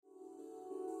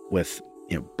with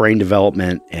brain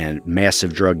development and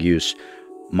massive drug use,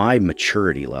 my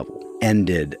maturity level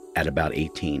ended at about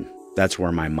 18. That's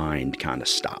where my mind kind of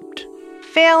stopped.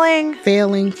 Failing.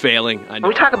 I know.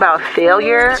 We talk about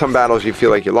failure. Some battles you feel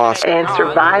like you lost. And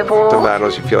survival. Some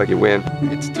battles you feel like you win.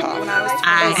 It's tough.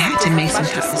 I had to make some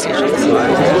tough decisions.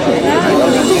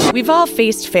 We've all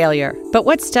faced failure, but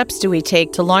what steps do we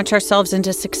take to launch ourselves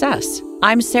into success?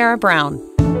 I'm Sarah Brown.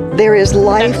 There is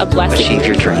life, A blessing. Achieve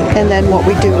your dream. and then what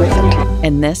we do with it.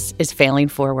 And this is Failing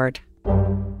Forward.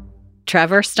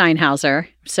 Trevor Steinhauser,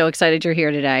 so excited you're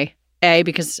here today. A,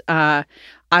 because I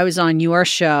was on your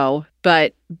show,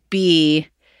 but B,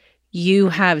 you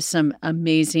have some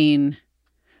amazing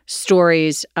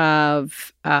stories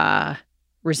of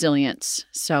resilience.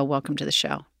 So welcome to the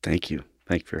show. Thank you.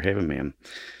 Thank you for having me. I've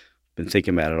been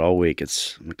thinking about it all week.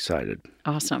 I'm excited.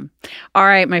 Awesome. All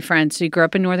right, my friend. So you grew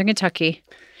up in Northern Kentucky.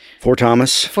 Fort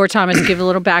Thomas. Fort Thomas, give a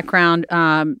little background.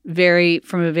 From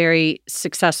a very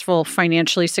successful,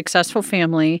 financially successful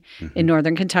family in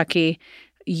Northern Kentucky.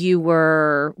 You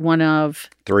were one of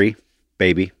 3,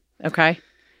 baby. Okay.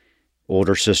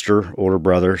 Older sister, older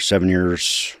brother, 7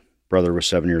 years. Brother was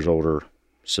 7 years older.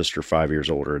 Sister 5 years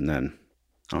older. And then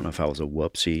I don't know if I was a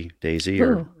whoopsie daisy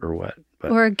or what.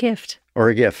 But, Or a gift. or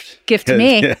a gift. Gift to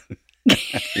me.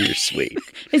 You're sweet.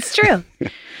 It's true.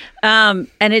 And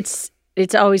it's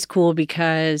always cool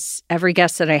because every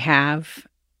guest that I have,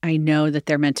 I know that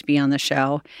they're meant to be on the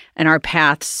show, and our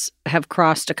paths have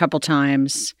crossed a couple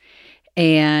times,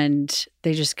 and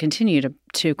they just continue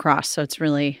to cross. So it's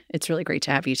really great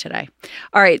to have you today.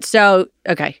 All right. So,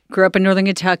 okay. Grew up in Northern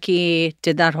Kentucky,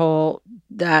 did that whole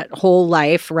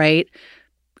life, right?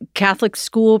 Catholic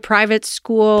school, private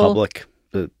school. Public.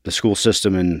 The school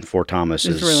system in Fort Thomas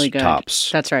is really good.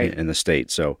 tops. That's right. In the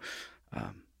state. So,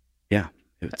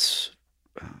 it's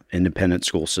independent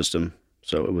school system.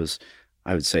 So it was,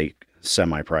 I would say,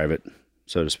 semi-private,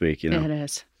 so to speak. It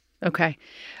is. Okay.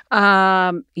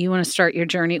 You want to start your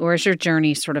journey? Where's your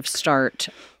journey sort of start?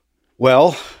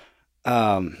 Well,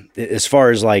 as far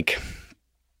as I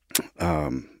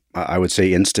would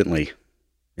say instantly,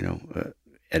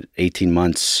 at 18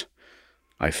 months,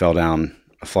 I fell down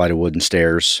a flight of wooden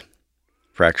stairs,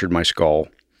 fractured my skull.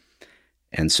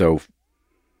 And so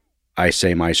I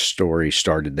say my story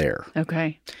started there.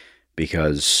 Okay.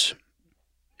 Because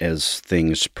as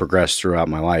things progressed throughout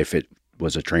my life, it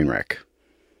was a train wreck.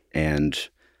 And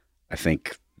I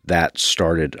think that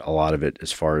started a lot of it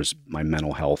as far as my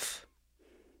mental health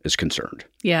is concerned.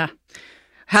 Yeah.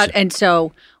 What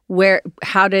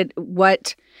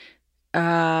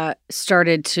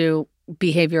started to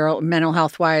behavioral, mental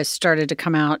health wise, started to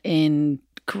come out in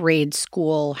grade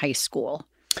school, high school?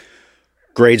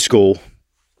 Grade school,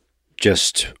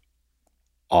 just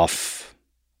off,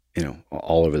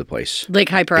 all over the place. Like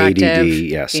hyperactive? ADD,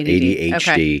 yes. ADHD,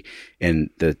 okay. In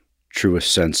the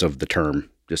truest sense of the term.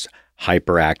 Just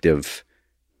hyperactive,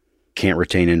 can't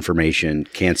retain information,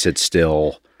 can't sit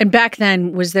still. And back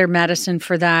then, was there medicine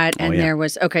for that? And yeah. There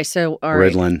was, okay, so all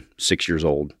right. Ritalin, 6 years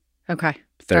old. Okay.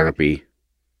 Therapy. Right.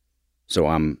 So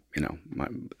I'm,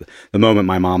 the moment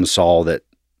my mom saw that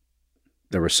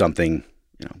there was something,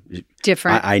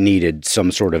 different, I needed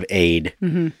some sort of aid.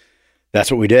 Mm-hmm.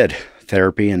 That's what we did.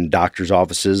 Therapy and doctor's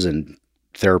offices and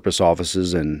therapist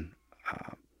offices. And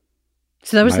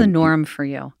so that was the norm for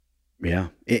you. Yeah.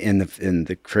 In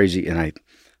the crazy, and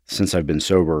since I've been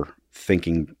sober,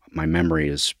 thinking my memory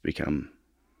has become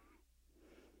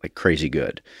like crazy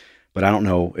good, but I don't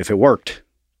know if it worked.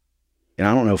 And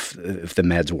I don't know if the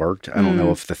meds worked. I don't know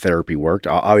if the therapy worked.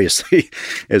 Obviously,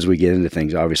 as we get into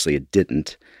things, obviously it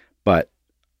didn't. But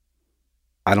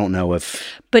I don't know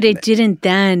if... But it didn't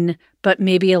then, but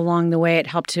maybe along the way it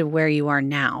helped to where you are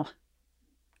now.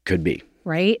 Could be.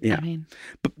 Right? Yeah. I mean...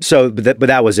 But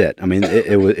that was it. I mean,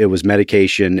 it was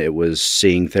medication. It was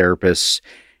seeing therapists.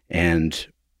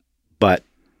 But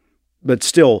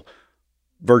still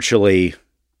virtually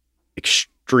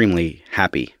extremely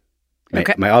happy.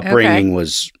 Okay. My upbringing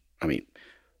was,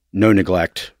 no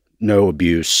neglect, no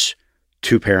abuse,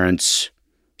 2 parents.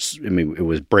 It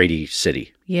was Brady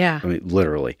City. Yeah.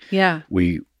 Literally. Yeah.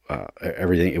 We,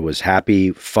 everything, it was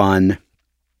happy, fun,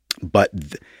 but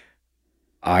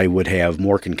I would have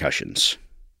more concussions.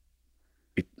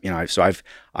 So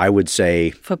I would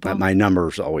say football. My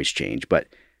numbers always change, but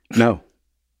no,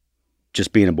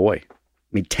 just being a boy.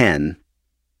 10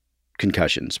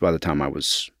 concussions by the time I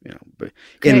was,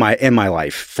 in my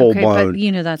life, full blown.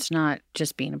 But that's not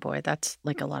just being a boy. That's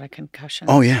like a lot of concussions.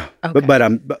 Oh yeah, okay. but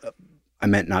I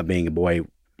meant not being a boy.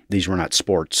 These were not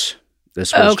sports.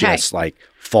 This was just like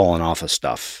falling off of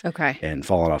stuff. Okay. And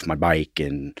falling off my bike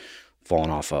and falling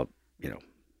off a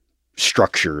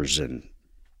structures and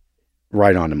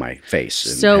right onto my face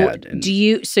and So head. And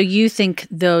you think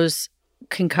those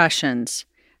concussions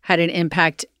had an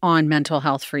impact on mental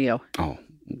health for you? oh,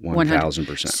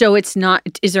 1,000%. So it's not,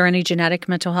 is there any genetic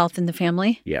mental health in the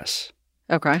family? Yes.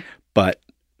 Okay. But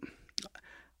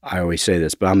I always say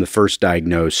this, but I'm the first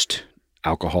diagnosed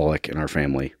alcoholic in our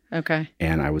family. Okay.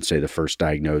 And I would say the first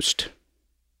diagnosed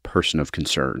person of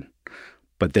concern.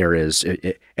 But there is,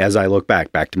 as I look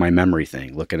back to my memory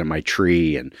thing, looking at my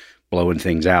tree and blowing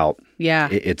things out, Yeah.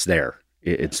 it's there.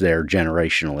 It's there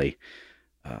generationally.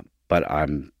 But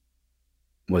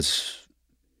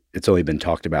it's only been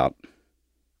talked about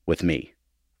with me.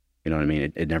 You know what I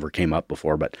mean? It never came up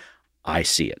before, but I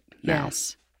see it now.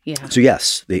 Yes. Yeah. So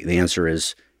yes, the answer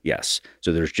is yes.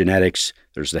 So there's genetics,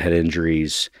 there's the head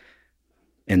injuries.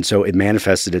 And so it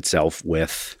manifested itself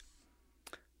with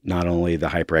not only the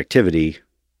hyperactivity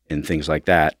and things like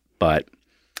that, but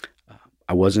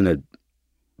I wasn't a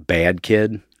bad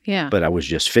kid, Yeah. but I was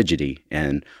just fidgety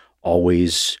and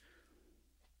always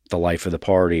the life of the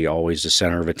party, always the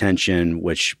center of attention,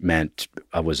 which meant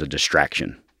I was a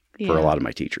distraction for a lot of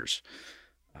my teachers.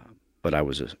 But I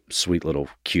was a sweet little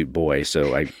cute boy,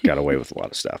 so I got away with a lot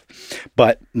of stuff.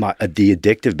 But the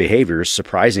addictive behaviors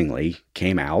surprisingly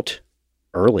came out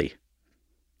early.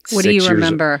 What do 6 you years-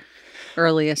 remember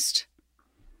earliest?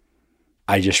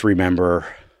 I just remember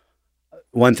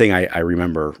one thing I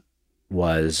remember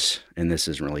was, and this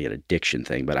isn't really an addiction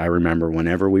thing, but I remember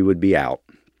whenever we would be out,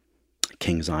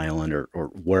 Kings Island or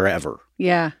wherever,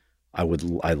 Yeah. I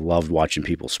loved watching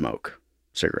people smoke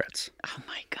cigarettes. Oh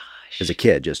my gosh. As a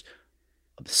kid, just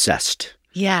obsessed.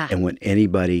 Yeah. And when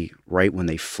anybody, right when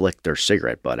they flicked their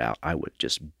cigarette butt out, I would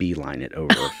just beeline it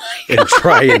over and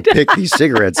try and pick these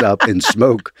cigarettes up and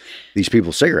smoke these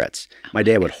people's cigarettes. My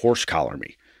dad would horse collar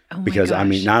me Oh my because I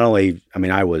mean, gosh.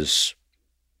 I was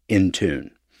in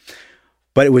tune,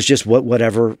 but it was just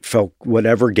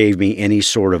whatever gave me any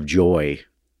sort of joy,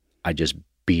 I just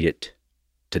beat it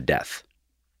to death.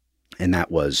 And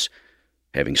that was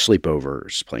having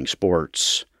sleepovers, playing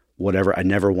sports, whatever. I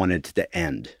never wanted it to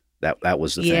end. That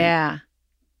was the thing Yeah.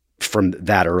 from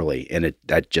that early. And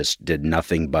that just did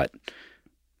nothing but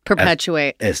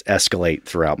Perpetuate. escalate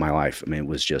throughout my life. I mean, it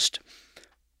was just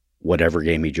whatever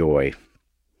gave me joy.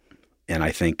 And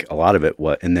I think a lot of it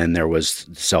and then there was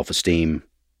self-esteem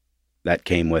that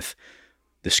came with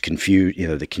this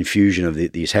the confusion of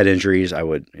these head injuries. I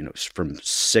would, from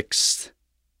 6,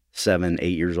 7, 8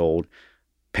 years old,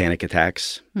 panic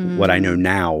attacks. What I know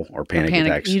now are panic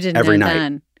attacks You didn't every know night.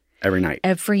 then. Every night.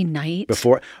 Every night?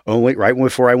 Right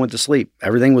before I went to sleep.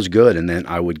 Everything was good. And then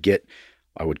I would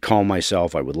calm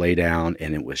myself. I would lay down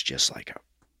and it was just like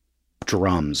a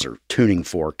drums or tuning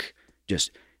fork.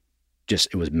 Just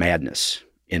it was madness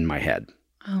in my head.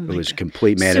 Oh my It was God.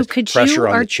 complete madness. So could Pressure you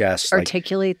on the chest.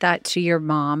 articulate that to your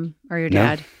mom or your No.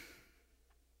 dad?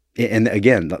 And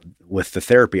again, with the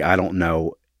therapy, I didn't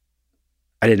know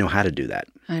how to do that.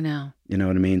 I know. You know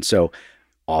what I mean? So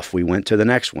off we went to the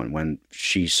next one when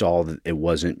she saw that it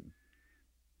wasn't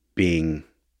being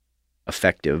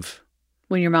effective.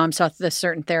 When your mom saw the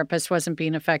certain therapist wasn't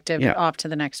being effective, Yeah. off to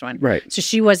the next one. Right. So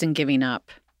she wasn't giving up.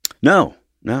 No,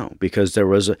 because there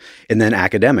was and then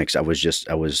academics, I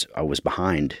was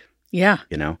behind, Yeah.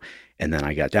 and then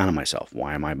I got down on myself.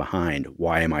 Why am I behind?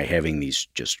 Why am I having these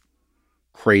just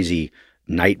crazy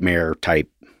nightmare type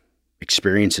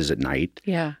experiences at night?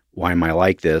 Yeah. Why am I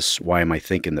like this? Why am I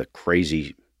thinking the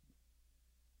crazy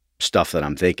stuff that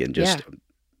I'm thinking? Just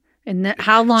And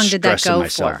how long did that stressing go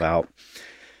myself for? out.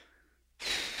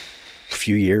 A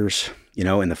few years,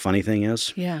 and the funny thing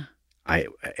is, Yeah. I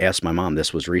asked my mom,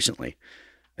 this was recently.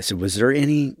 I said, was there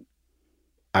any,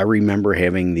 I remember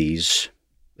having these,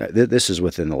 this is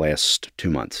within the last 2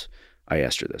 months. I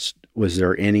asked her this. Was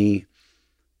there any,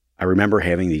 I remember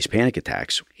having these panic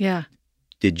attacks. Yeah.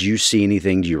 Did you see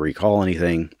anything? Do you recall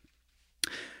anything?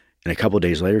 And a couple of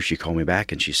days later, she called me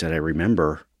back and she said, I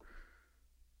remember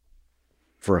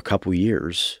for a couple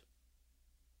years,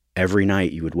 every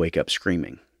night you would wake up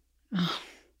screaming. Oh,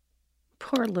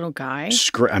 poor little guy.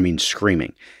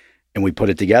 Screaming. And we put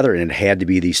it together and it had to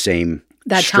be the same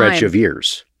That stretch time. of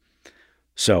years.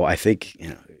 So I think,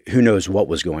 who knows what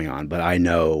was going on, but I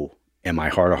know in my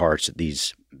heart of hearts that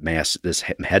this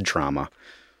head trauma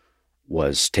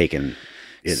was taken,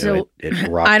 it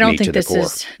rocked I don't me think to the this core.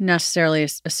 is necessarily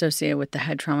associated with the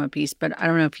head trauma piece, but I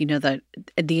don't know if you know that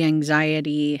the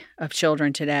anxiety of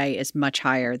children today is much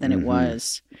higher than it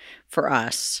was for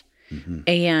us. Mhm.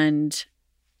 And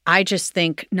I just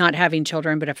think, not having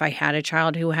children, but if I had a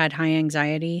child who had high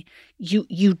anxiety,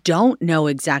 you don't know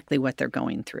exactly what they're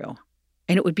going through.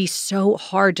 And it would be so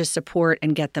hard to support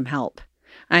and get them help.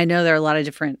 I know there are a lot of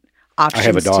different options I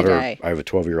have a daughter. today. I have a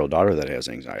 12-year-old daughter that has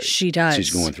anxiety. She does.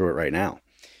 She's going through it right now.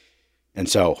 And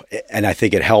so, and I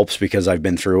think it helps because I've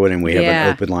been through it and we have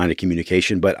an open line of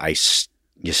communication, but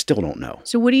you still don't know.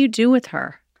 So what do you do with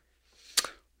her?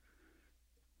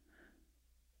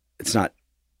 It's not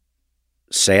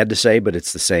sad to say, but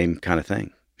it's the same kind of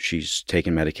thing. She's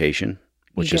taken medication,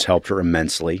 which has helped her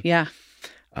immensely. Yeah.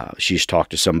 She's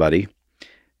talked to somebody,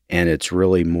 and it's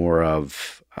really more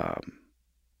of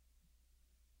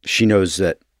she knows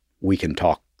that we can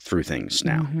talk through things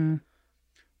now. Mm-hmm.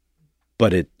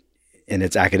 But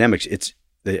it's academics. It's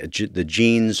the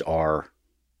genes are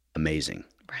amazing,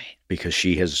 Right. because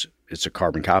it's a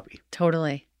carbon copy.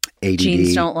 Totally. ADD.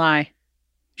 Genes don't lie.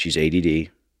 She's ADD.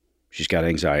 She's got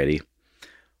anxiety.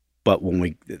 But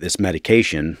when this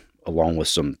medication, along with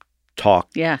some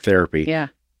talk therapy,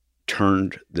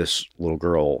 turned this little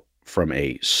girl from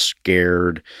a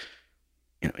scared,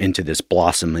 into this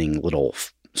blossoming little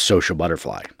social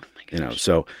butterfly. Oh my gosh.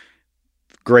 So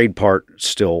grade part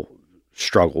still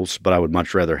struggles, but I would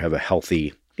much rather have a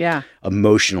healthy,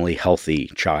 emotionally healthy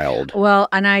child. Well,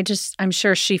 and I'm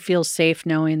sure she feels safe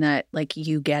knowing that like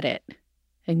you get it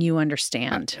and you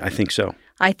understand. I think so.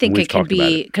 I think it can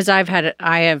be, it. because I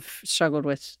have struggled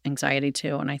with anxiety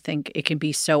too. And I think it can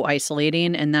be so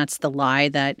isolating. And that's the lie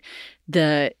that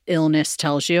the illness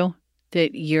tells you,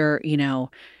 that you're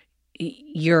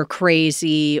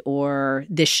crazy or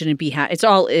this shouldn't be it's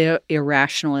all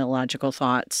irrational, illogical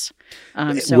thoughts.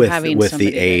 So with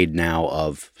the aid now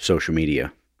of social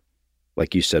media,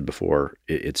 like you said before,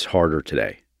 it's harder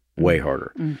today, way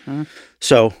harder. Mm-hmm.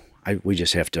 So we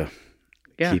just have to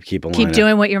keep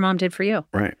doing what your mom did for you.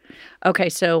 Right. Okay,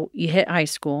 so you hit high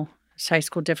school. Is high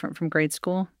school different from grade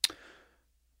school?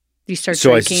 You start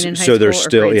drinking in high school. So there's or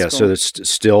still grade school? So there's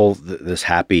still this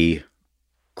happy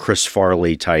Chris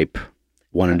Farley type.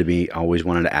 Always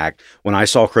wanted to act. When I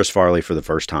saw Chris Farley for the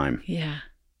first time,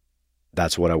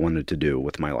 that's what I wanted to do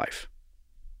with my life.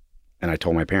 And I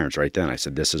told my parents right then, I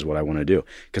said, this is what I want to do.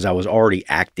 Because I was already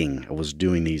acting. I was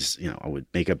doing these, I would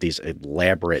make up these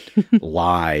elaborate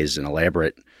lies and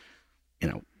elaborate,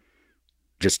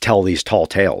 just tell these tall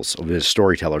tales. I was a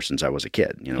storyteller since I was a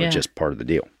kid, just part of the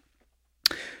deal.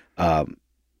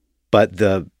 But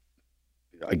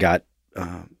I got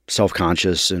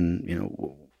self-conscious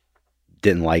and,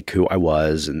 didn't like who I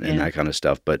was and that kind of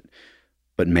stuff, but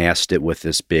masked it with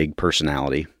this big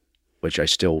personality, which I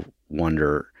still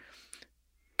wonder,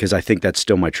 because I think that's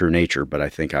still my true nature, but I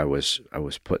think I was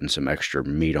putting some extra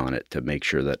meat on it to make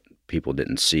sure that people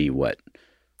didn't see what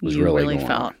was you really going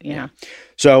on. Yeah.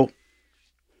 So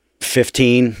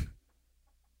 15,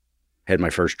 had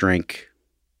my first drink,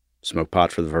 smoked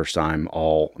pot for the first time,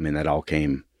 that all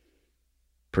came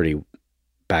pretty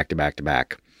back to back to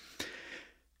back.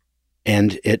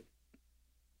 And it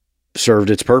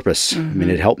served its purpose. Mm-hmm.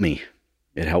 It helped me.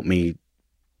 It helped me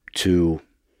to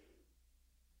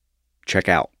check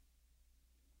out.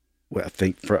 Well, I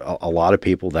think for a lot of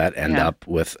people that end up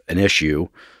with an issue,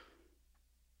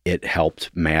 it helped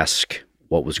mask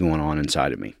what was going on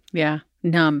inside of me. Yeah.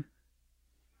 Numb.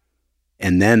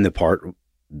 And then the part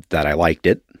that I liked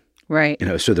it. Right.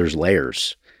 So there's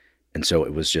layers. And so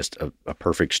it was just a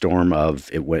perfect storm of,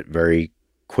 it went very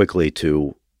quickly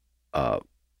to,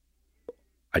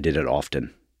 I did it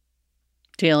often.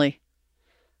 Daily.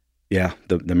 Yeah.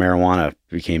 The marijuana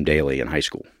became daily in high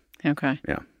school. Okay.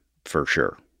 Yeah, for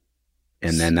sure.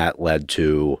 And then that led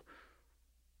to,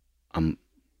 I'm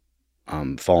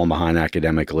falling behind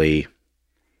academically.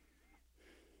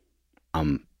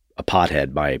 I'm a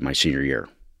pothead by my senior year,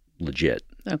 legit.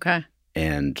 Okay.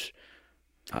 And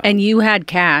you had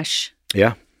cash.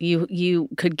 Yeah. You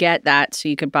could get that so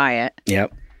you could buy it.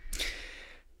 Yep.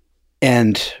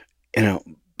 And,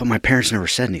 but my parents never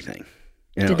said anything.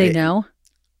 Did they know?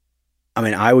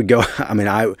 I would go,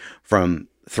 from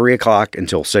 3:00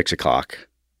 until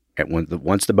 6:00.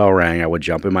 Once the bell rang, I would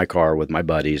jump in my car with my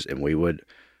buddies and we would,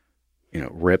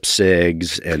 rip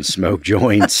cigs and smoke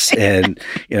joints and,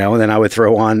 and then I would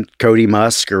throw on Cody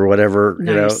Musk or whatever,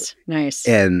 Nice.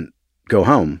 and go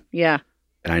home. Yeah.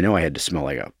 And I know I had to smell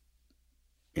like a,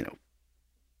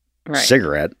 right.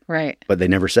 cigarette. Right. But they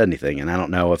never said anything. And I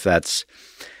don't know if that's,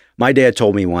 my dad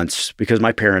told me once, because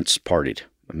my parents partied.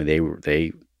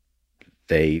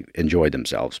 They enjoyed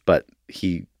themselves, but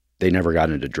they never got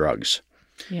into drugs.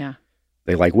 Yeah.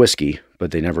 They like whiskey,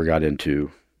 but they never got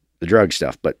into the drug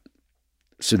stuff. But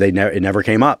so it never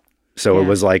came up. So it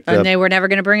was like, and they were never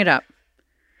going to bring it up.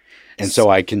 And so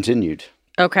I continued.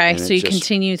 Okay. So you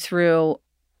continue through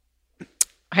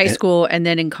high school and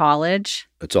then in college.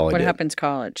 That's all I did. What happens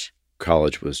college?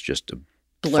 College was just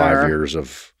Blur. 5 years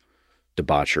of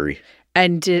debauchery.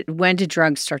 And when did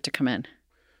drugs start to come in?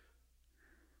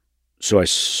 So I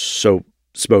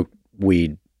smoked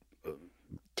weed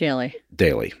Daily.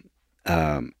 daily.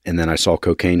 And then I saw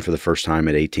cocaine for the first time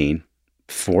at 18,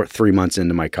 3 months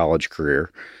into my college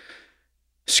career,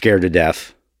 scared to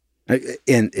death.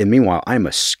 And meanwhile, I'm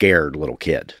a scared little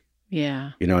kid.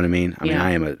 Yeah. You know what I mean? I mean, Yeah.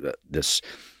 I am this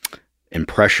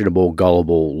impressionable,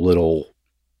 gullible little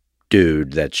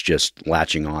dude that's just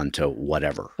latching on to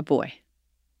whatever. A boy.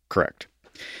 Correct.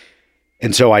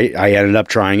 And so I ended up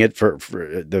trying it for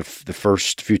the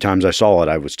first few times I saw it.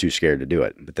 I was too scared to do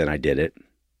it, but then I did it.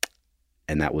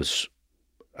 And that was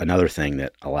another thing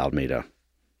that allowed me to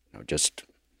just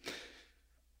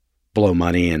blow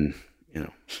money and,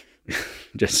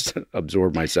 just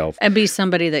absorb myself. And be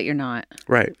somebody that you're not.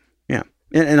 Right. Yeah.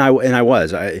 And I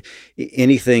was.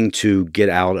 Anything to get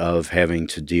out of having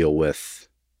to deal with,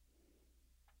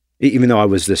 even though I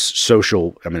was the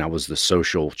social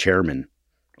chairman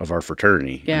of our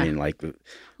fraternity. Yeah. I mean, like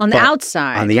On the but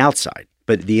outside. on the outside,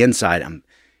 but the inside,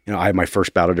 I had my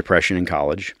first bout of depression in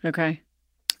college. Okay.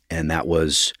 And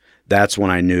that's when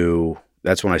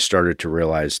I started to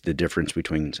realize the difference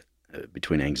between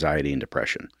anxiety and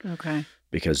depression, Okay.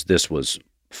 because this was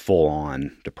full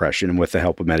on depression. And with the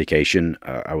help of medication,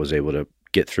 I was able to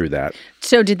get through that.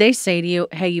 So did they say to you,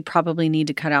 hey, you probably need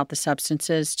to cut out the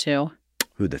substances too?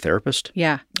 Who, the therapist?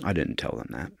 Yeah. I didn't tell them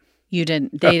that. You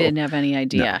didn't. They didn't have any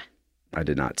idea. I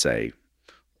did not say,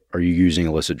 are you using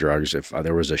illicit drugs? If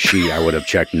there was a sheet, I would have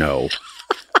checked no.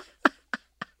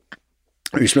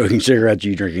 Are you smoking cigarettes? Are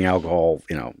you drinking alcohol?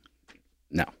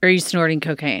 No. Are you snorting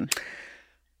cocaine?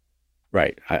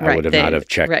 Right. I Right, would have not have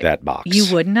checked that box.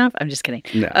 You wouldn't have? I'm just kidding.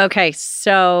 No. Okay.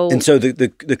 So. And so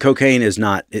the cocaine is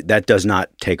not, that does not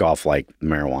take off like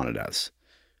marijuana does.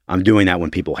 I'm doing that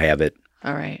when people have it.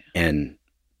 All right.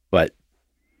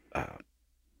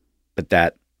 But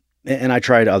that, and I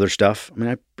tried other stuff. I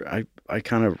mean, I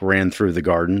kind of ran through the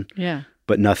garden, Yeah.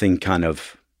 but nothing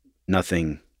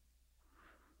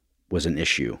was an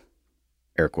issue,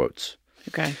 air quotes.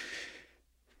 Okay.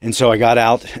 And so I got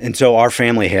out. And so our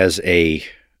family has a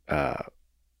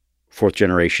fourth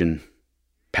generation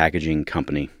packaging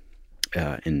company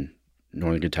in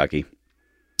Northern Kentucky.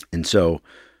 And so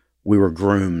we were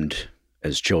groomed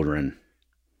as children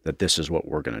that this is what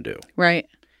we're going to do. Right.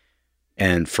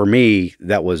 And for me,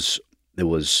 it was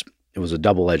a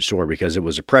double-edged sword, because it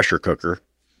was a pressure cooker.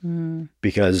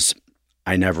 Because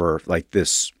I never, like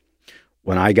this,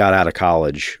 when I got out of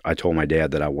college, I told my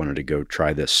dad that I wanted to go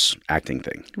try this acting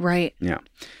thing. Right. Yeah.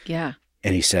 Yeah.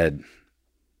 And he said,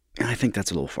 I think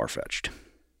that's a little far-fetched.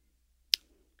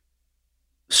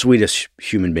 Sweetest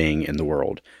human being in the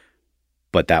world.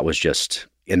 But that was just,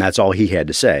 and that's all he had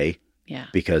to say. Yeah.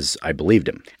 Because I believed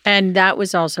him. And that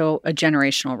was also a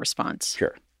generational response.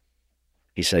 Sure.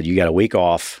 He said, you got a week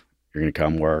off, you're going to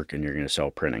come work, and you're going to sell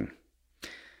printing,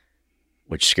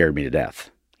 which scared me to death.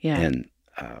 Yeah. And,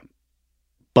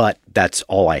 but that's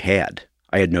all I had.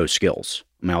 I had no skills.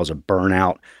 I mean, I was a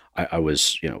burnout. I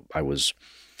was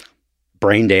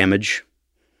brain damage.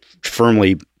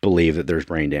 Firmly believe that there's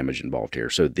brain damage involved here.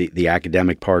 So the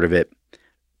academic part of it,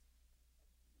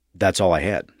 that's all I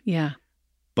had. Yeah.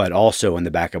 But also in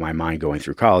the back of my mind going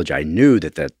through college, I knew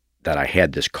that I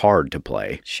had this card to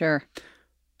play. Sure.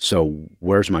 So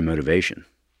where's my motivation?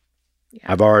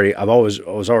 Yeah. I was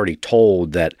already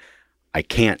told that I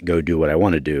can't go do what I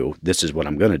want to do. This is what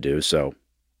I'm going to do. So,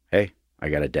 hey, I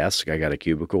got a desk, I got a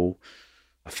cubicle,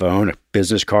 a phone, a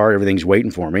business card, everything's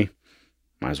waiting for me.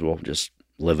 Might as well just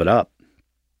live it up.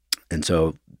 And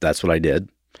so that's what I did.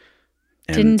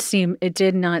 And It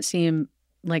did not seem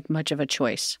like much of a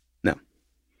choice. No.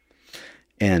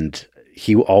 And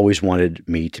he always wanted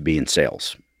me to be in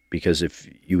sales, because if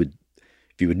you would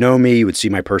know me, you would see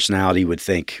my personality, you would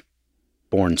think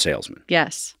born salesman.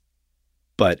 Yes.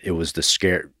 But it was the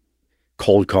scare,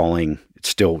 cold calling. It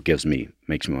still makes me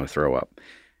want to throw up.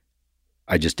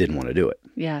 I just didn't want to do it.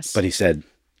 Yes. But he said,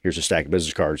 here's a stack of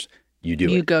business cards. You do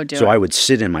it. You go do it. So I would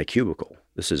sit in my cubicle.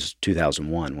 This is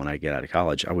 2001 when I get out of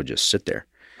college. I would just sit there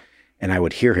and I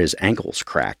would hear his ankles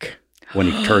crack when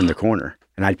he turned the corner.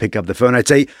 And I'd pick up the phone. I'd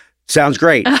say, sounds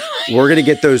great. We're going to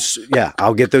get those. Yeah,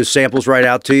 I'll get those samples right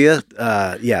out to you.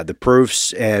 The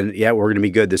proofs. And yeah, we're going to be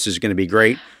good. This is going to be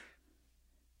great.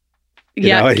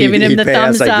 Giving him the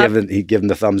thumbs up. He'd give him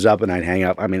the thumbs up and I'd hang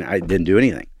up. I mean, I didn't do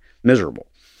anything. Miserable.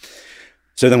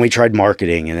 So then we tried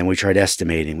marketing, and then we tried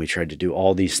estimating. We tried to do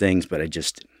all these things, but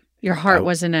Your heart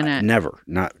wasn't in it. Never.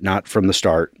 Not from the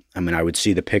start. I mean, I would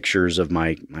see the pictures of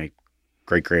my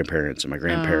great-grandparents and my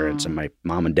grandparents and my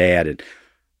mom and dad. And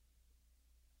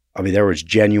I mean, there was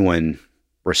genuine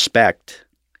respect.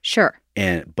 Sure.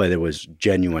 but it was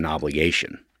genuine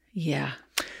obligation. Yeah.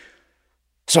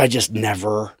 So I just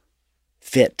never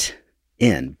fit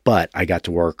in, but I got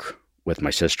to work with my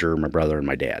sister, my brother, and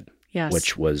my dad, Yes.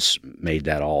 which made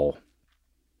that all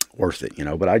worth it,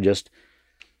 but I just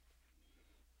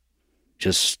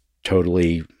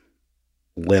totally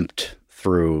limped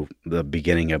through the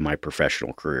beginning of my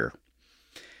professional career.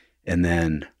 And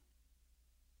then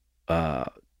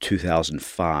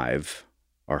 2005,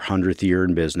 our 100th year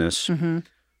in business, Mm-hmm.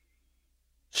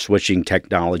 switching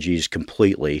technologies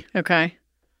completely. Okay.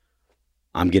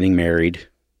 I'm getting married,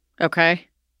 Okay.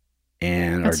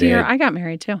 and That's our the year dad I got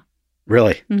married too.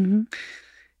 really, Mm-hmm.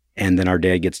 and then our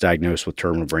dad gets diagnosed with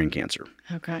terminal brain cancer.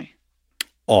 Okay.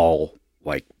 All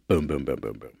like boom, boom, boom,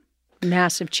 boom, boom.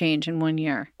 Massive change in 1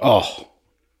 year. Oh,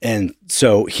 and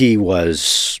so he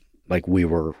was like,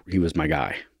 he was my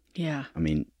guy. Yeah. I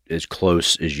mean, as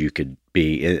close as you could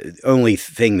be. The only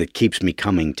thing that keeps me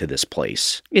coming to this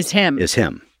place Is him. is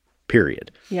him,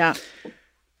 period. Yeah.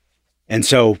 And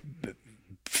so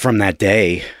from that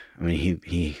day, I mean,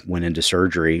 he went into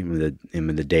surgery the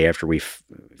day after we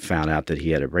found out that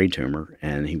he had a brain tumor,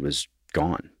 and he was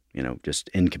gone, just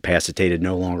incapacitated,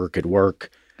 no longer could work,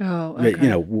 Oh,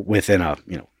 okay. within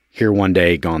here one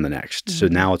day, gone the next. So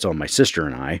now it's on my sister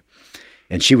and I,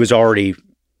 and she was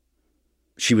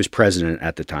president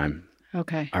at the time,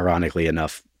 Okay. ironically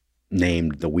enough,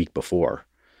 named the week before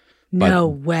No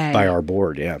way. by our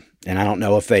board. Yeah. And I don't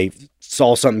know if they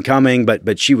saw something coming,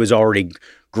 but she was already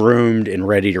groomed and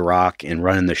ready to rock and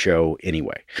running the show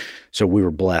anyway. So we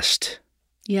were blessed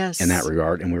Yes. in that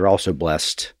regard. And we were also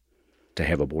blessed to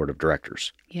have a board of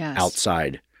directors Yes.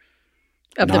 outside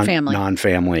of the family.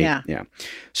 non-family. Yeah. Yeah.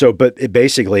 So, but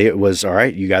it was, all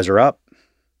right, you guys are up,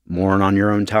 more on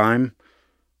your own time.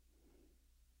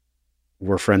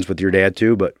 We're friends with your dad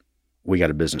too, but we got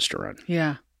a business to run.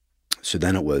 Yeah. So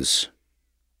then it was,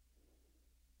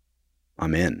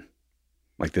 I'm in.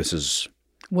 Like, this is,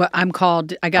 What I'm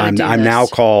called. I got to do I'm this. now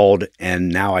called, and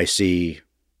now I see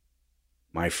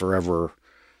my forever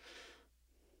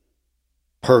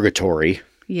purgatory,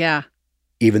 Yeah.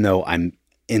 even though I'm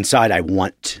inside. I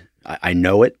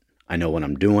know it. I know what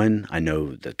I'm doing. I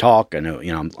know the talk. I know,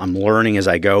 I'm learning as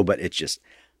I go, but it's just,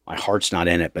 my heart's not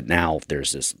in it. But now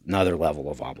there's this another level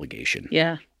of obligation.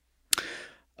 Yeah.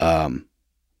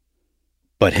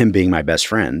 But him being my best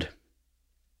friend,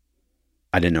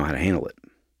 I didn't know how to handle it.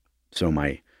 So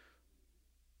my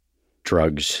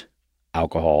drugs,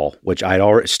 alcohol, which I'd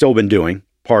already still been doing,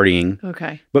 partying,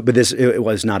 Okay. but it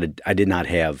was not I did not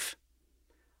have.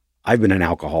 I've been an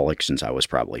alcoholic since I was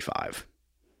probably 5,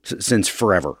 since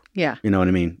forever. Yeah. You know what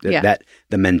I mean? Yeah. That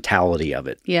the mentality of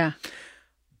it, Yeah.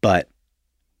 but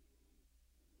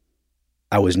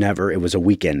I was never. It was a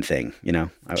weekend thing,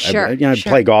 Sure, I'd sure.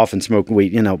 play golf and smoke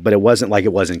weed, but it wasn't like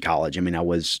it was in college. I mean, I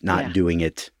was not Yeah. doing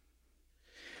it.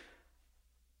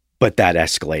 But that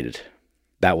escalated.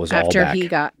 That was all After back. he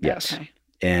got. Yes. Okay.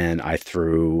 And I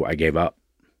gave up.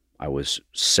 I was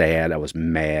sad. I was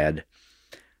mad.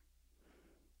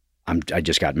 I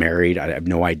just got married. I have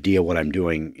no idea what I'm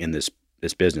doing in this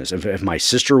business. If my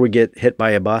sister would get hit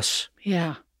by a bus,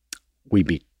 Yeah. we'd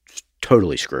be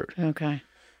totally screwed. Okay.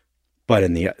 But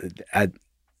in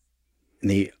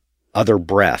the other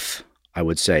breath, I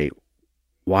would say,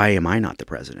 why am I not the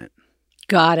president?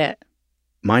 Got it.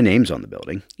 My name's on the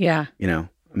building. Yeah. I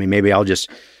mean, maybe I'll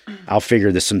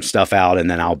figure some stuff out, and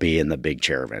then I'll be in the big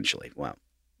chair eventually. Well,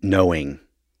 knowing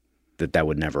that I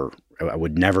would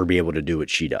never be able to do what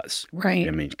she does. Right.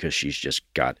 I mean, because she's just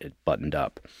got it buttoned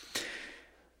up.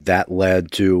 That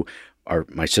led to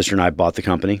my sister and I bought the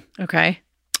company, Okay.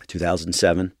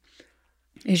 2007.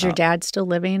 Is your dad still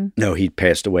living? No, he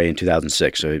passed away in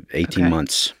 2006, so 18 Okay.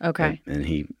 months. Okay. And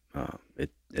he,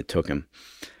 it took him.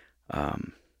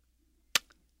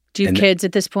 Do you have and- kids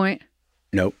at this point?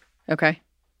 Nope. Okay.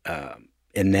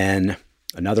 And then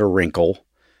another wrinkle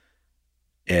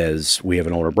is we have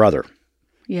an older brother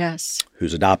Yes.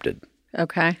 who's adopted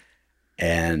Okay.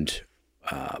 and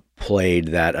played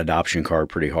that adoption card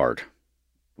pretty hard.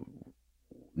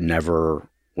 Never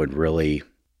would really,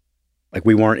 like,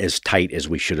 we weren't as tight as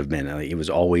we should have been. He was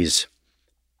always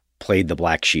played the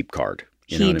black sheep card.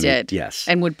 You know He what I mean? did. Yes.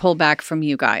 And would pull back from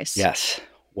you guys. Yes.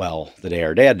 Well, the day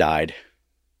our dad died,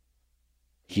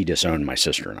 he disowned my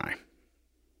sister and I.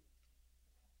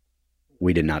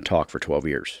 We did not talk for 12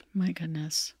 years. My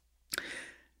goodness.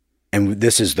 And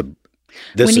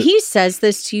When he says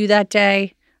this to you that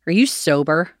day, are you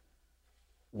sober?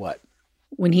 what?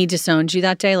 When he disowned you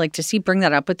that day, like, does he bring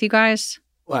that up with you guys?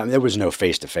 Well, I mean, there was no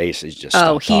face to face. He just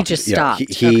Oh, stopped he talking. just Yeah,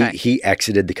 stopped. He Okay. he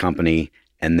exited the company,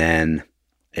 and then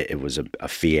it was a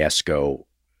fiasco.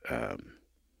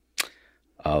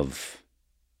 of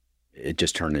it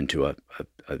just turned into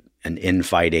an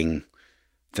infighting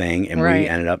thing, and Right. we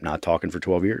ended up not talking for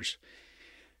 12 years.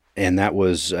 And that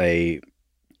was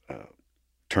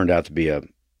turned out to be a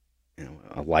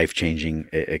life-changing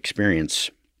experience.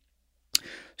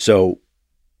 So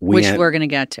Which we're going to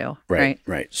get to. right.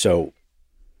 So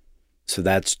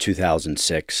that's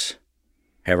 2006.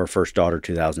 Have our first daughter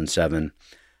 2007.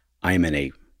 I am in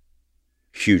a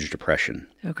huge depression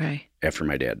Okay. after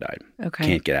my dad died. Okay.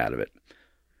 Can't get out of it.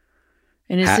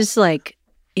 And is this like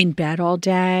in bed all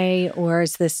day, or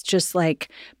is this just like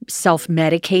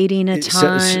self-medicating a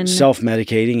ton?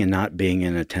 Self-medicating and not being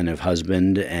an attentive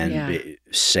husband and Yeah.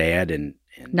 sad and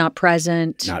Not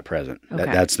present? not present. Okay.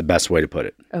 That's the best way to put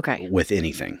it Okay. with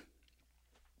anything.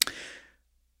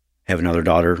 Have another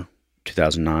daughter,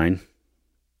 2009.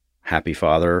 Happy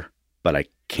father, but I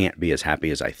can't be as happy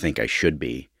as I think I should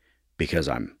be because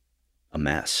I'm a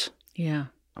mess. Yeah.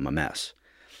 I'm a mess.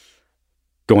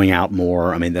 Going out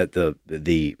more. I mean, that the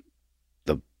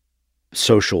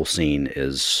social scene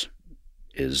is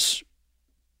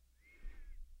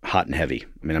hot and heavy.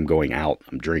 I mean, I'm going out.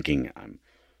 I'm drinking. I'm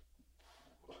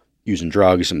using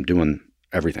drugs. I'm doing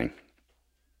everything,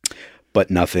 but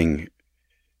nothing.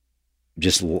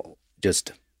 Just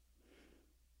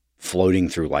floating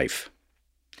through life.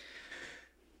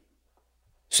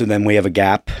 So then we have a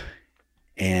gap,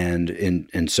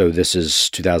 and so this is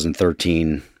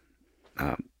 2013.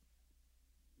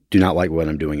 Do not like what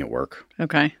I'm doing at work,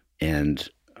 Okay. and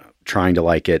trying to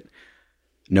like it,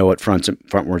 know it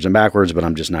frontwards and backwards, but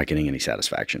I'm just not getting any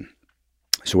satisfaction.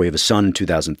 So we have a son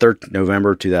in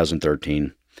November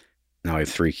 2013. Now I have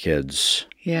 3 kids,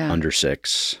 Yeah. under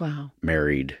 6, Wow.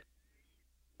 married,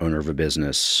 owner of a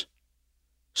business,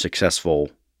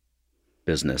 successful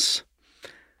business.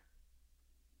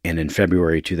 And in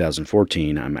February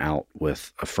 2014, I'm out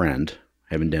with a friend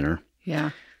having dinner.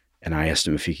 Yeah. And I asked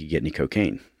him if he could get any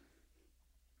cocaine.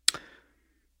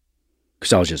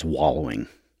 Because I was just wallowing.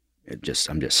 I'm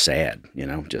just sad,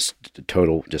 just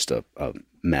a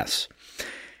mess.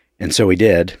 And so he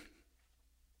did.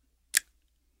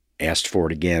 Asked for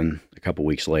it again a couple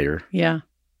weeks later. Yeah.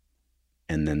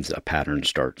 And then a pattern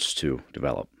starts to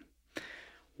develop.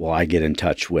 Well, I get in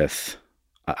touch with,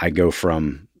 I go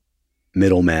from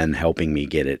middlemen helping me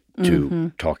get it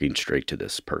to talking straight to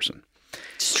this person.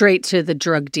 Straight to the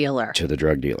drug dealer. To the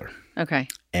drug dealer. Okay.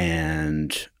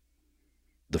 And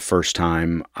the first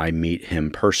time I meet him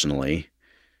personally,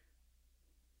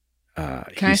 Can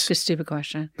I ask a stupid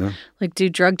question? Yeah. Like, do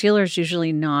drug dealers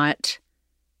usually not,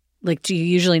 like, do you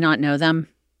usually not know them?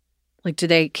 Like, do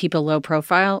they keep a low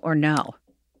profile or no?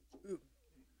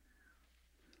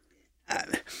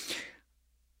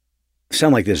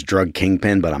 Sound like this drug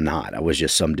kingpin, but I'm not. I was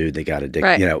just some dude that got addicted,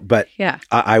 Right. But Yeah.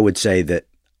 I would say that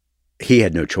he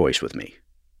had no choice with me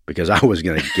because I was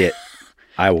going to get,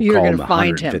 I will You were call him gonna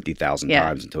find him. 150,000 Yeah.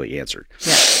 times until he answered.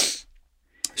 Yeah.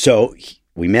 So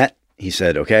we met. He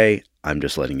said, okay, I'm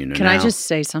just letting you know Can now. I just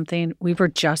say something? We were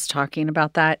just talking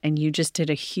about that, and you just did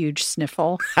a huge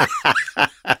sniffle.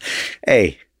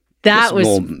 Hey. That this was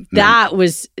one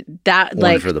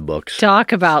like for the books.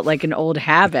 talk about like an old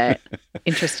habit.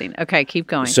 Interesting. Okay, keep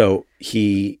going. So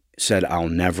he said, I'll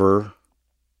never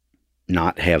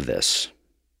not have this.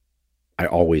 I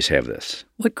always have this.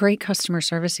 What great customer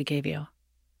service he gave you.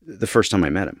 The first time I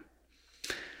met him.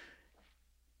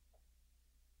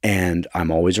 And I'm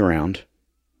always around.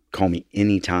 Call me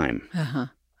anytime. Uh-huh.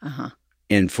 Uh-huh.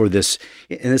 And for this,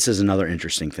 and this is another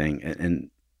interesting thing,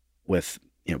 and with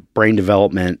brain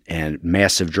development and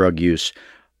massive drug use,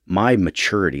 my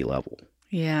maturity level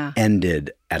Yeah.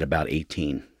 ended at about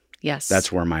 18. Yes.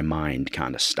 That's where my mind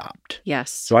kind of stopped. Yes.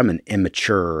 So I'm an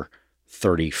immature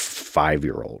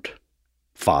 35-year-old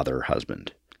father,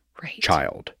 husband, Right.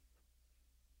 child.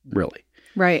 Really.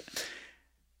 Right.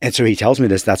 And so he tells me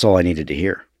this, that's all I needed to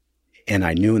hear. And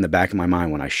I knew in the back of my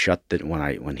mind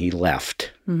when he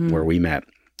left where we met,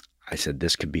 I said,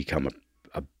 this could become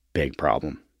a big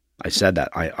problem. I said that.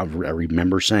 I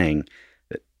remember saying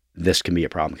that this can be a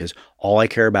problem because all I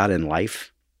care about in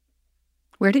life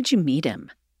Where did you meet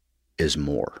him? is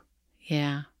more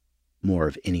Yeah.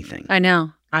 of anything. I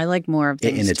know. I like more of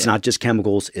things And it's too. not just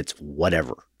chemicals, it's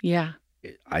whatever. Yeah.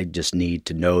 I just need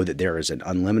to know that there is an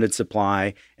unlimited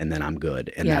supply and then I'm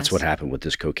good. And that's Yes. what happened with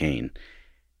this cocaine.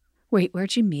 Wait,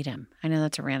 where'd you meet him? I know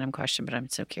that's a random question, but I'm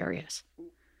so curious.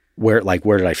 Where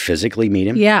did I physically meet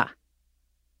him? Yeah.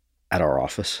 At our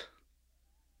office.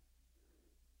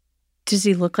 Does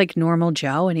he look like normal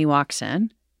Joe when he walks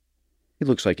in? He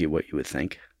looks like what you would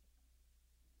think.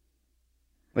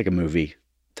 Like a movie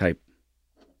type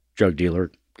drug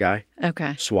dealer guy.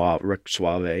 Okay. Rick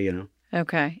Suave,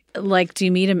 Okay. Like, do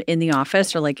you meet him in the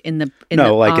office or like in the in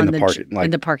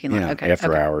the parking lot? Okay.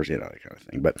 After okay. hours, that kind of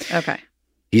thing. But Okay.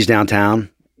 he's downtown.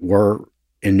 We're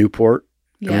in Newport.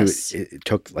 Yes. I mean, it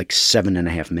took like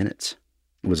 7.5 minutes.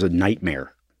 It was a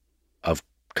nightmare of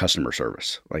customer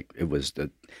service. Like it was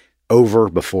over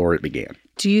before it began.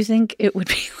 Do you think it would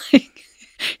be like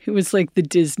it was like the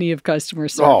Disney of customer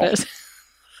service?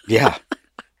 Yeah,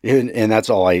 and that's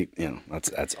all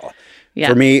that's all. Yeah.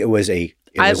 For me, it was a.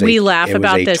 We laugh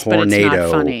about this, but it's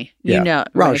not funny. Yeah. You know,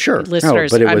 Well, right? sure,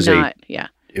 Listeners, no, but it I'm was not. Yeah.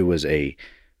 It was a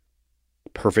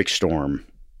perfect storm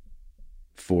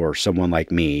for someone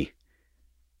like me.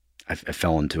 I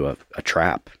fell into a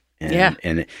trap, and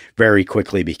it very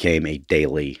quickly became a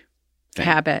daily thing.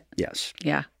 Habit. Yes.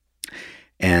 Yeah.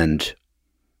 And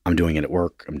I'm doing it at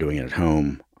work. I'm doing it at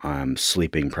home. I'm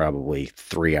sleeping probably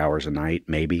 3 hours a night,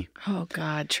 maybe. Oh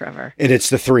God, Trevor. And it's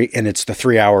the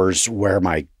 3 hours where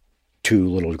my 2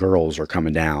 little girls are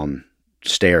coming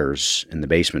downstairs in the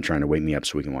basement trying to wake me up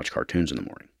so we can watch cartoons in the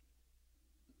morning.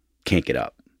 Can't get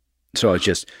up. So it's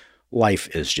just, life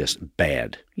is just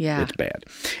bad. Yeah. It's bad.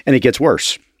 And it gets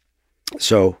worse.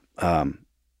 So,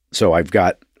 so I've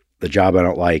got the job I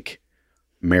don't like.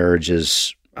 Marriage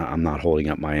is, I'm not holding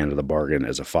up my end of the bargain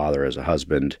as a father, as a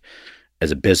husband,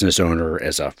 as a business owner,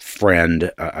 as a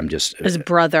friend. I'm just. As a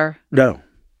brother. No.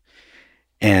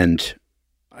 And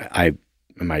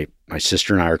my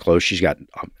sister and I are close. She's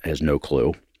has no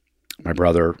clue. My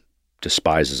brother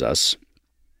despises us.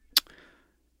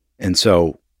 And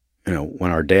so, when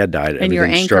our dad died, and your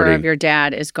anchor of your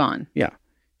dad is gone. Yeah.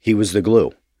 He was the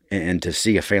glue. And to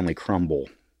see a family crumble,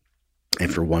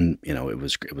 and for one, it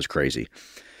was crazy.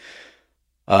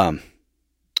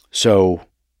 So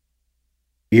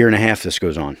 1.5 years this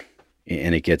goes on,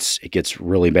 and it gets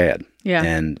really bad. Yeah.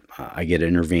 And I get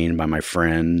intervened by my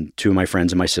friend, 2 of my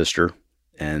friends and my sister,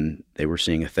 and they were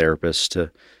seeing a therapist to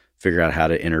figure out how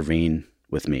to intervene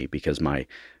with me because my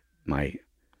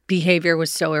behavior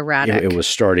was so erratic. It was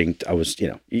starting. I was,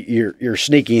 you're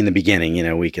sneaky in the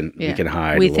beginning. We can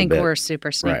hide. We a little think bit. we're super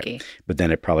sneaky, right. But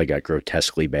then it probably got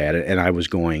grotesquely bad, and I was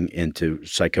going into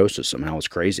psychosis somehow. It was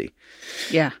crazy.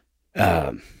 Yeah.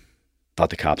 Thought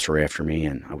the cops were after me,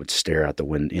 and I would stare out the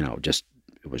window.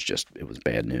 It was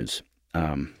bad news.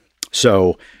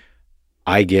 So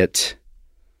I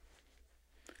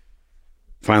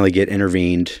finally get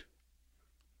intervened.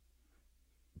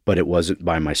 But it wasn't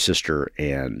by my sister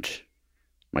and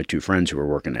my 2 friends who were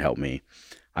working to help me.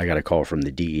 I got a call from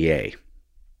the DEA.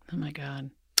 Oh, my God.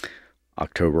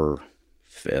 October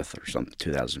 5th or something,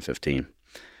 2015.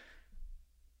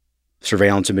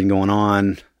 Surveillance had been going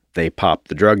on. They popped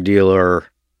the drug dealer.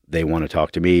 They want to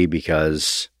talk to me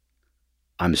because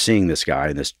I'm seeing this guy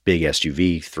in this big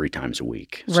SUV 3 times a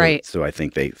week. Right. So I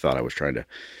think they thought I was trying to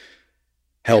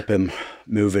help him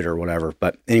move it or whatever.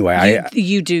 But anyway,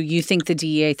 you think the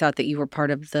DEA thought that you were part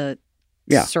of the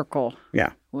circle.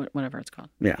 Yeah. Whatever it's called.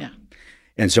 Yeah.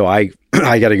 And so I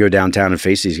got to go downtown and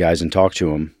face these guys and talk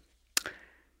to them.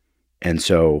 And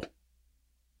so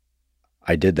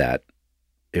I did that.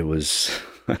 It was,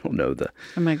 I don't know,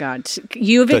 oh my God.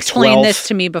 You've explained this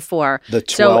to me before.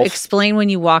 So explain when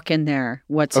you walk in there,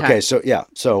 what's happening. Okay. So, yeah.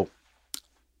 So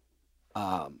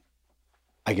I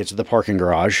get to the parking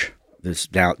garage. This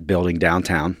building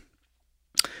downtown.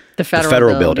 The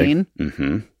federal building.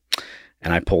 Mm-hmm.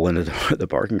 And I pull into the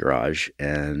parking garage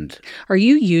and... Are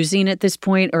you using at this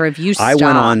point or have you stopped? I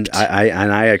went on,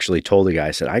 I actually told the guy,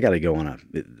 I said, I got to go on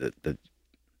the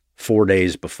 4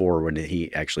 days before when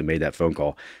he actually made that phone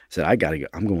call. I said, I got to go,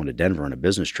 I'm going to Denver on a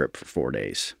business trip for 4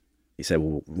 days. He said,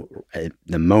 well,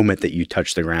 the moment that you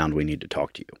touch the ground, we need to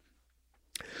talk to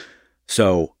you.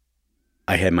 So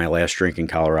I had my last drink in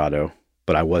Colorado.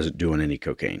 But I wasn't doing any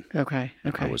cocaine. Okay.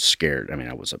 I was scared. I mean,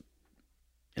 I was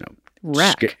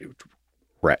wreck.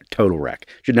 Total wreck.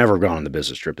 Should never have gone on the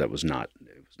business trip. That was not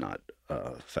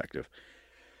effective.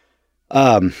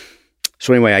 So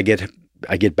anyway, I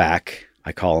get back.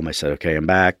 I call him. I said, okay, I'm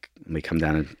back. Let me come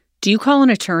down and. Do you call an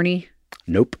attorney?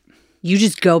 Nope. You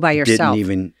just go by yourself.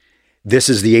 This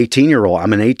is the 18-year-old.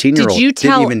 I'm an 18-year-old. Did you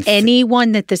tell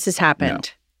anyone that this has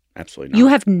happened? No, absolutely not. You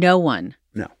have no one.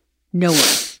 No. No one.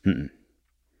 Mm-mm.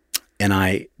 And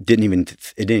it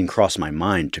didn't cross my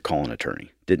mind to call an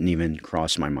attorney. Didn't even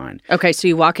cross my mind. Okay, so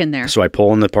you walk in there. So I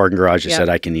pull in the parking garage. I said,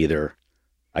 I can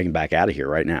back out of here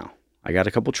right now. I got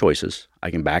a couple choices. I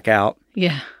can back out.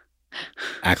 Yeah.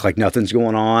 Act like nothing's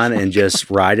going on and just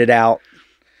ride it out.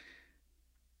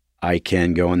 I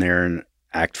can go in there and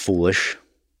act foolish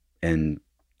and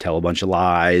tell a bunch of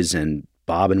lies and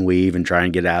bob and weave and try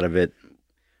and get out of it.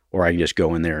 Or I can just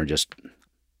go in there and just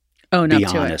be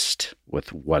honest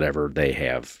with whatever they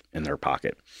have in their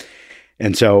pocket.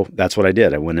 And so that's what I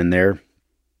did. I went in there.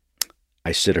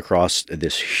 I sit across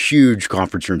this huge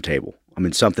conference room table. I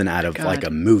mean, something out of God. like a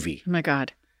movie. Oh my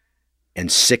God.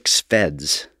 And 6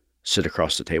 feds sit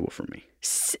across the table from me.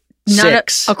 None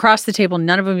 6. across the table.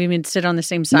 None of them even sit on the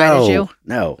same side as you.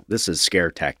 No, this is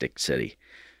scare tactic city.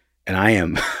 And I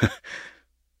am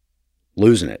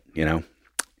losing it,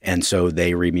 And so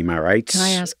they read me my rights. Can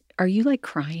I ask, are you like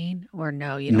crying or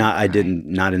no? You don't Not, I cry? didn't,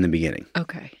 not in the beginning.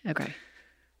 Okay.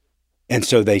 And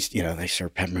so they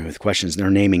start peppering me with questions. They're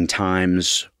naming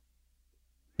times.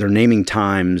 They're naming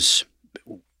times,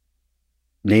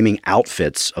 naming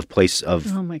outfits of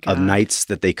Oh my God. of nights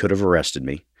that they could have arrested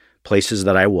me, places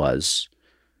that I was.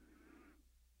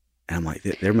 And I'm like,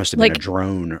 there must have been a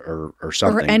drone or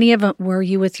something. Or any of them, were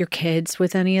you with your kids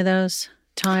with any of those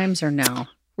times or no?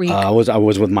 Were you, I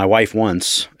was with my wife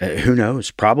once. Who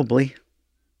knows? Probably.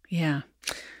 yeah.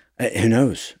 Who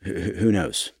knows? Who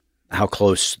knows how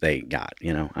close they got?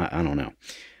 I don't know.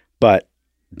 But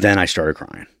then I started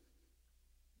crying.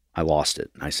 I lost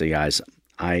it. I say, guys,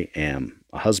 I am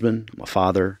a husband, I'm a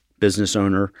father, business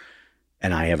owner,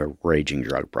 and I have a raging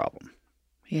drug problem.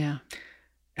 Yeah.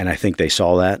 And I think they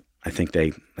saw that.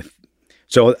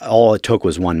 So all it took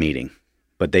was one meeting,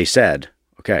 but they said,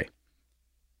 okay,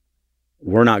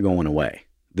 we're not going away.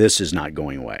 This is not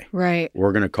going away. Right.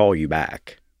 We're going to call you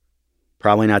back.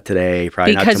 Probably not today,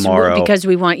 probably not tomorrow. Because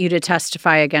we want you to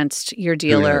testify against your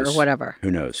dealer or knows? whatever.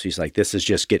 Who knows? He's like, this is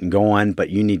just getting going,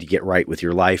 but you need to get right with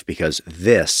your life because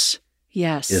this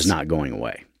Yes. is not going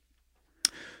away.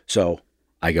 So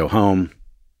I go home.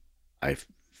 I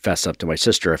fess up to my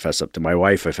sister. I fess up to my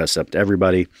wife. I fess up to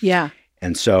everybody. Yeah.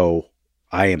 And so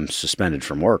I am suspended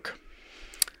from work.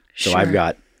 So I've Sure.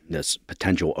 got this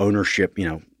potential ownership,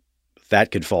 that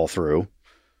could fall through.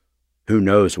 Who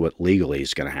knows what legally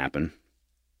is going to happen?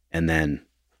 And then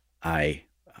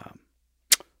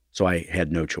so I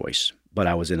had no choice, but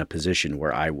I was in a position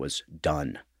where I was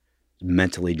done,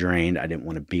 mentally drained. I didn't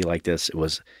want to be like this. It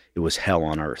was hell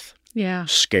on earth, Yeah.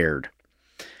 scared.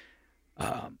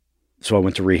 So I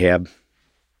went to rehab,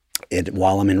 and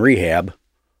while I'm in rehab,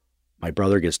 my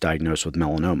brother gets diagnosed with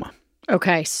melanoma.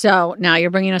 Okay. So now you're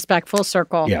bringing us back full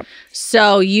circle. Yeah.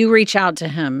 So you reach out to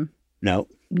him. No,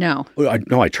 No.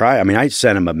 I try. I mean, I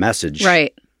sent him a message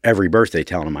Right. every birthday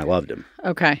telling him I loved him.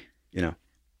 Okay.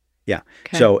 Yeah.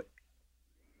 Okay. So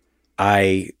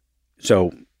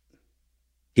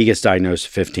he gets diagnosed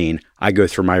at 15. I go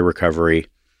through my recovery.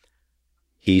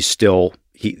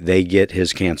 They get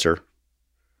his cancer,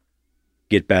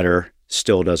 get better,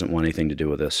 still doesn't want anything to do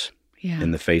with this Yeah.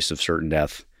 in the face of certain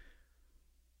death.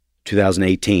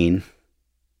 2018,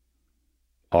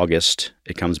 August,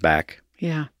 it comes back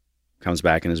Yeah.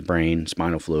 in his brain,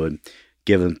 spinal fluid,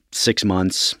 give him 6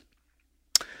 months.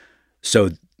 So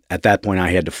at that point,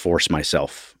 I had to force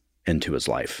myself into his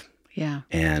life. Yeah.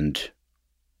 And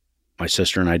my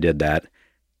sister and I did that,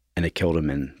 and it killed him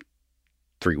in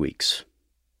 3 weeks.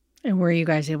 And were you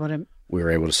guys able to? We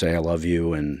were able to say, I love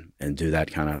you, and do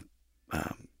that kind of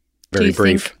Do very you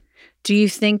brief. Do you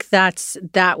think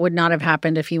that would not have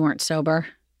happened if you weren't sober?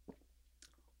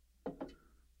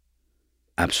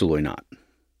 Absolutely not.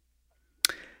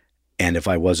 And if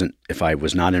I was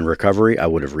not in recovery, I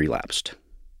would have relapsed.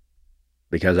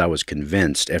 Because I was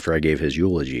convinced after I gave his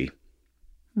eulogy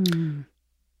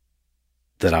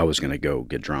that I was going to go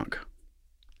get drunk.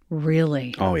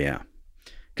 Really? Oh yeah,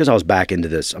 because I was back into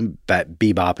this. I'm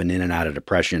bebopping in and out of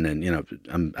depression, and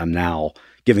I'm now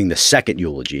giving the second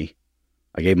eulogy.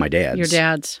 I gave my dad's. Your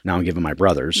dad's. Now I'm giving my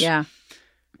brother's. Yeah.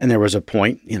 And there was a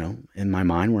point, in my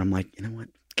mind where I'm like, you know what?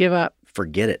 Give up.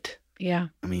 Forget it. Yeah.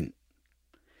 I mean,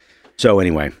 so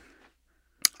anyway,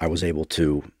 I was able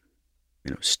to,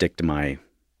 stick to my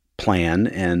plan,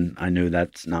 and I knew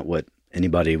that's not what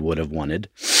anybody would have wanted.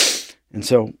 And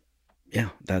so, yeah,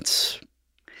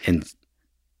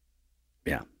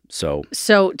 So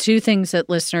 2 things that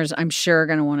listeners I'm sure are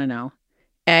going to want to know.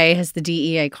 A, has the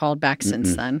DEA called back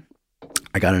since then?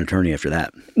 I got an attorney after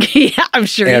that. Yeah, I'm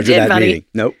sure you After did, that buddy. meeting.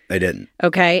 Nope, they didn't.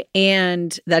 Okay.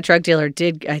 And that drug dealer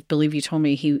did, I believe you told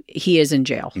me he is in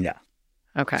jail. Yeah.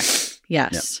 Okay.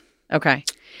 Yes. Okay.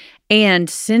 And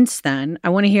since then, I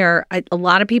want to hear a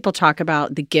lot of people talk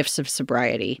about the gifts of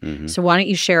sobriety. Mhm. So why don't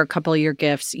you share a couple of your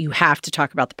gifts? You have to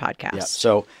talk about the podcast. Yeah.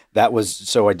 So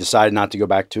I decided not to go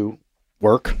back to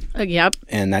work, Yep.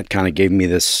 and that kind of gave me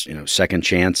this, second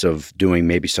chance of doing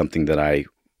maybe something that I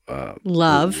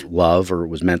love or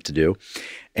was meant to do.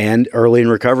 And early in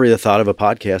recovery, the thought of a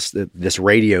podcast, this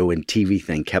radio and TV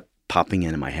thing kept popping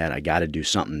into my head. I got to do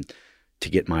something to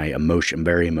get my emotion. I'm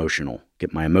very emotional.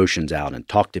 Get my emotions out and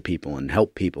talk to people and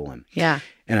help people. And Yeah.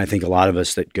 I think a lot of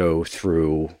us that go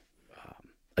through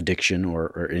addiction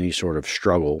or any sort of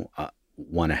struggle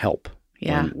want to help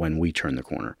Yeah. when we turn the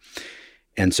corner.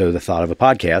 And so the thought of a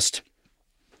podcast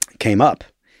came up,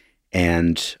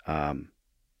 and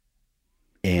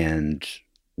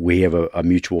we have a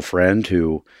mutual friend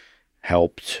who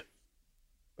helped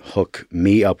hook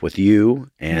me up with you,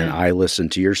 and Yeah. I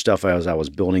listened to your stuff as I was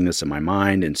building this in my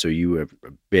mind. And so you have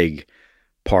a big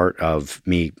part of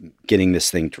me getting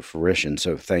this thing to fruition.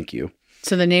 So thank you.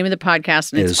 So the name of the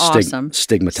podcast, and it's Is awesome.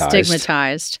 Stigmatized.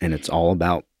 Stigmatized. And it's all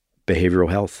about behavioral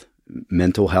health,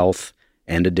 mental health,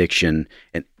 and addiction,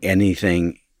 and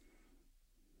anything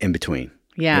in between.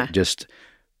 Yeah. Just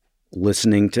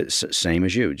listening to, same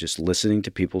as you, just listening to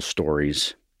people's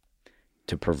stories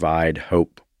to provide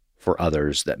hope for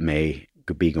others that may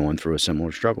be going through a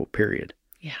similar struggle, period.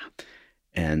 Yeah.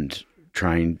 And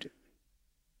trying to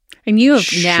And you have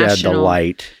shed the national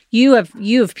light. You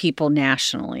have people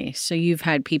nationally. So you've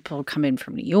had people come in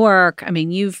from New York. I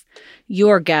mean,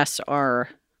 your guests are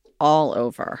all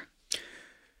over.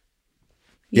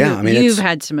 Yeah, I mean, you've it's-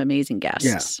 had some amazing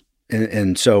guests. Yeah.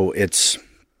 And so it's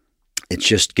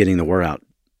just getting the word out,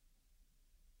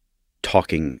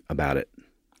 talking about it,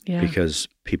 Yeah. because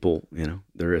people,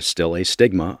 there is still a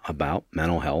stigma about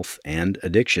mental health and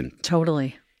addiction.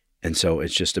 Totally. And so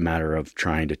it's just a matter of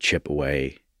trying to chip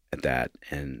away at that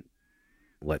and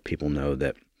let people know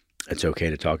that it's okay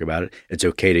to talk about it. It's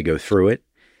okay to go through it.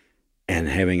 And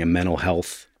having a mental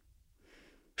health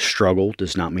struggle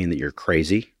does not mean that you're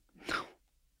crazy.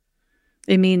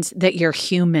 It means that you're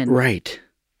human. Right.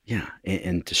 Yeah.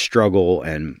 And to struggle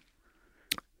and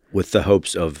with the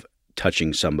hopes of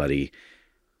touching somebody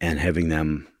and having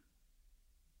them,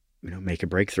 make a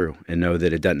breakthrough and know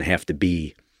that it doesn't have to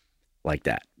be like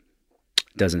that.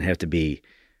 It doesn't have to be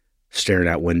staring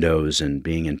out windows and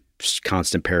being in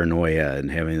constant paranoia and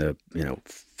having the,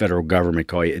 federal government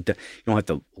call you. You don't have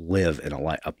to live in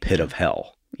a pit of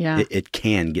hell. Yeah. It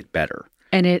can get better.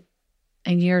 And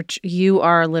you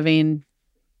are living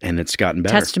And it's gotten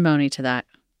better. testimony to that.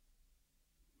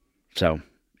 So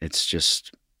it's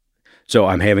just, so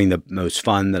I'm having the most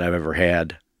fun that I've ever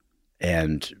had,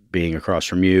 and being across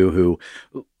from you, who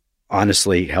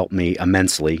honestly helped me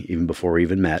immensely even before we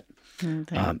even met,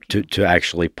 to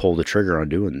actually pull the trigger on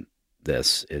doing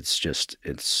this.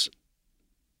 It's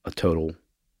a total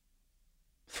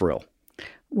thrill.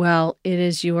 Well, it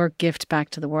is your gift back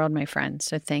to the world, my friend.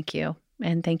 So thank you.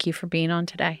 And thank you for being on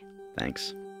today.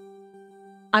 Thanks.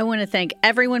 I want to thank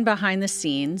everyone behind the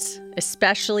scenes,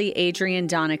 especially Adrian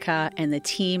Donica and the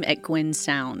team at Gwyn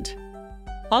Sound.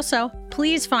 Also,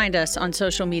 please find us on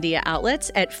social media outlets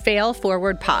at Fail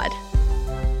Forward Pod.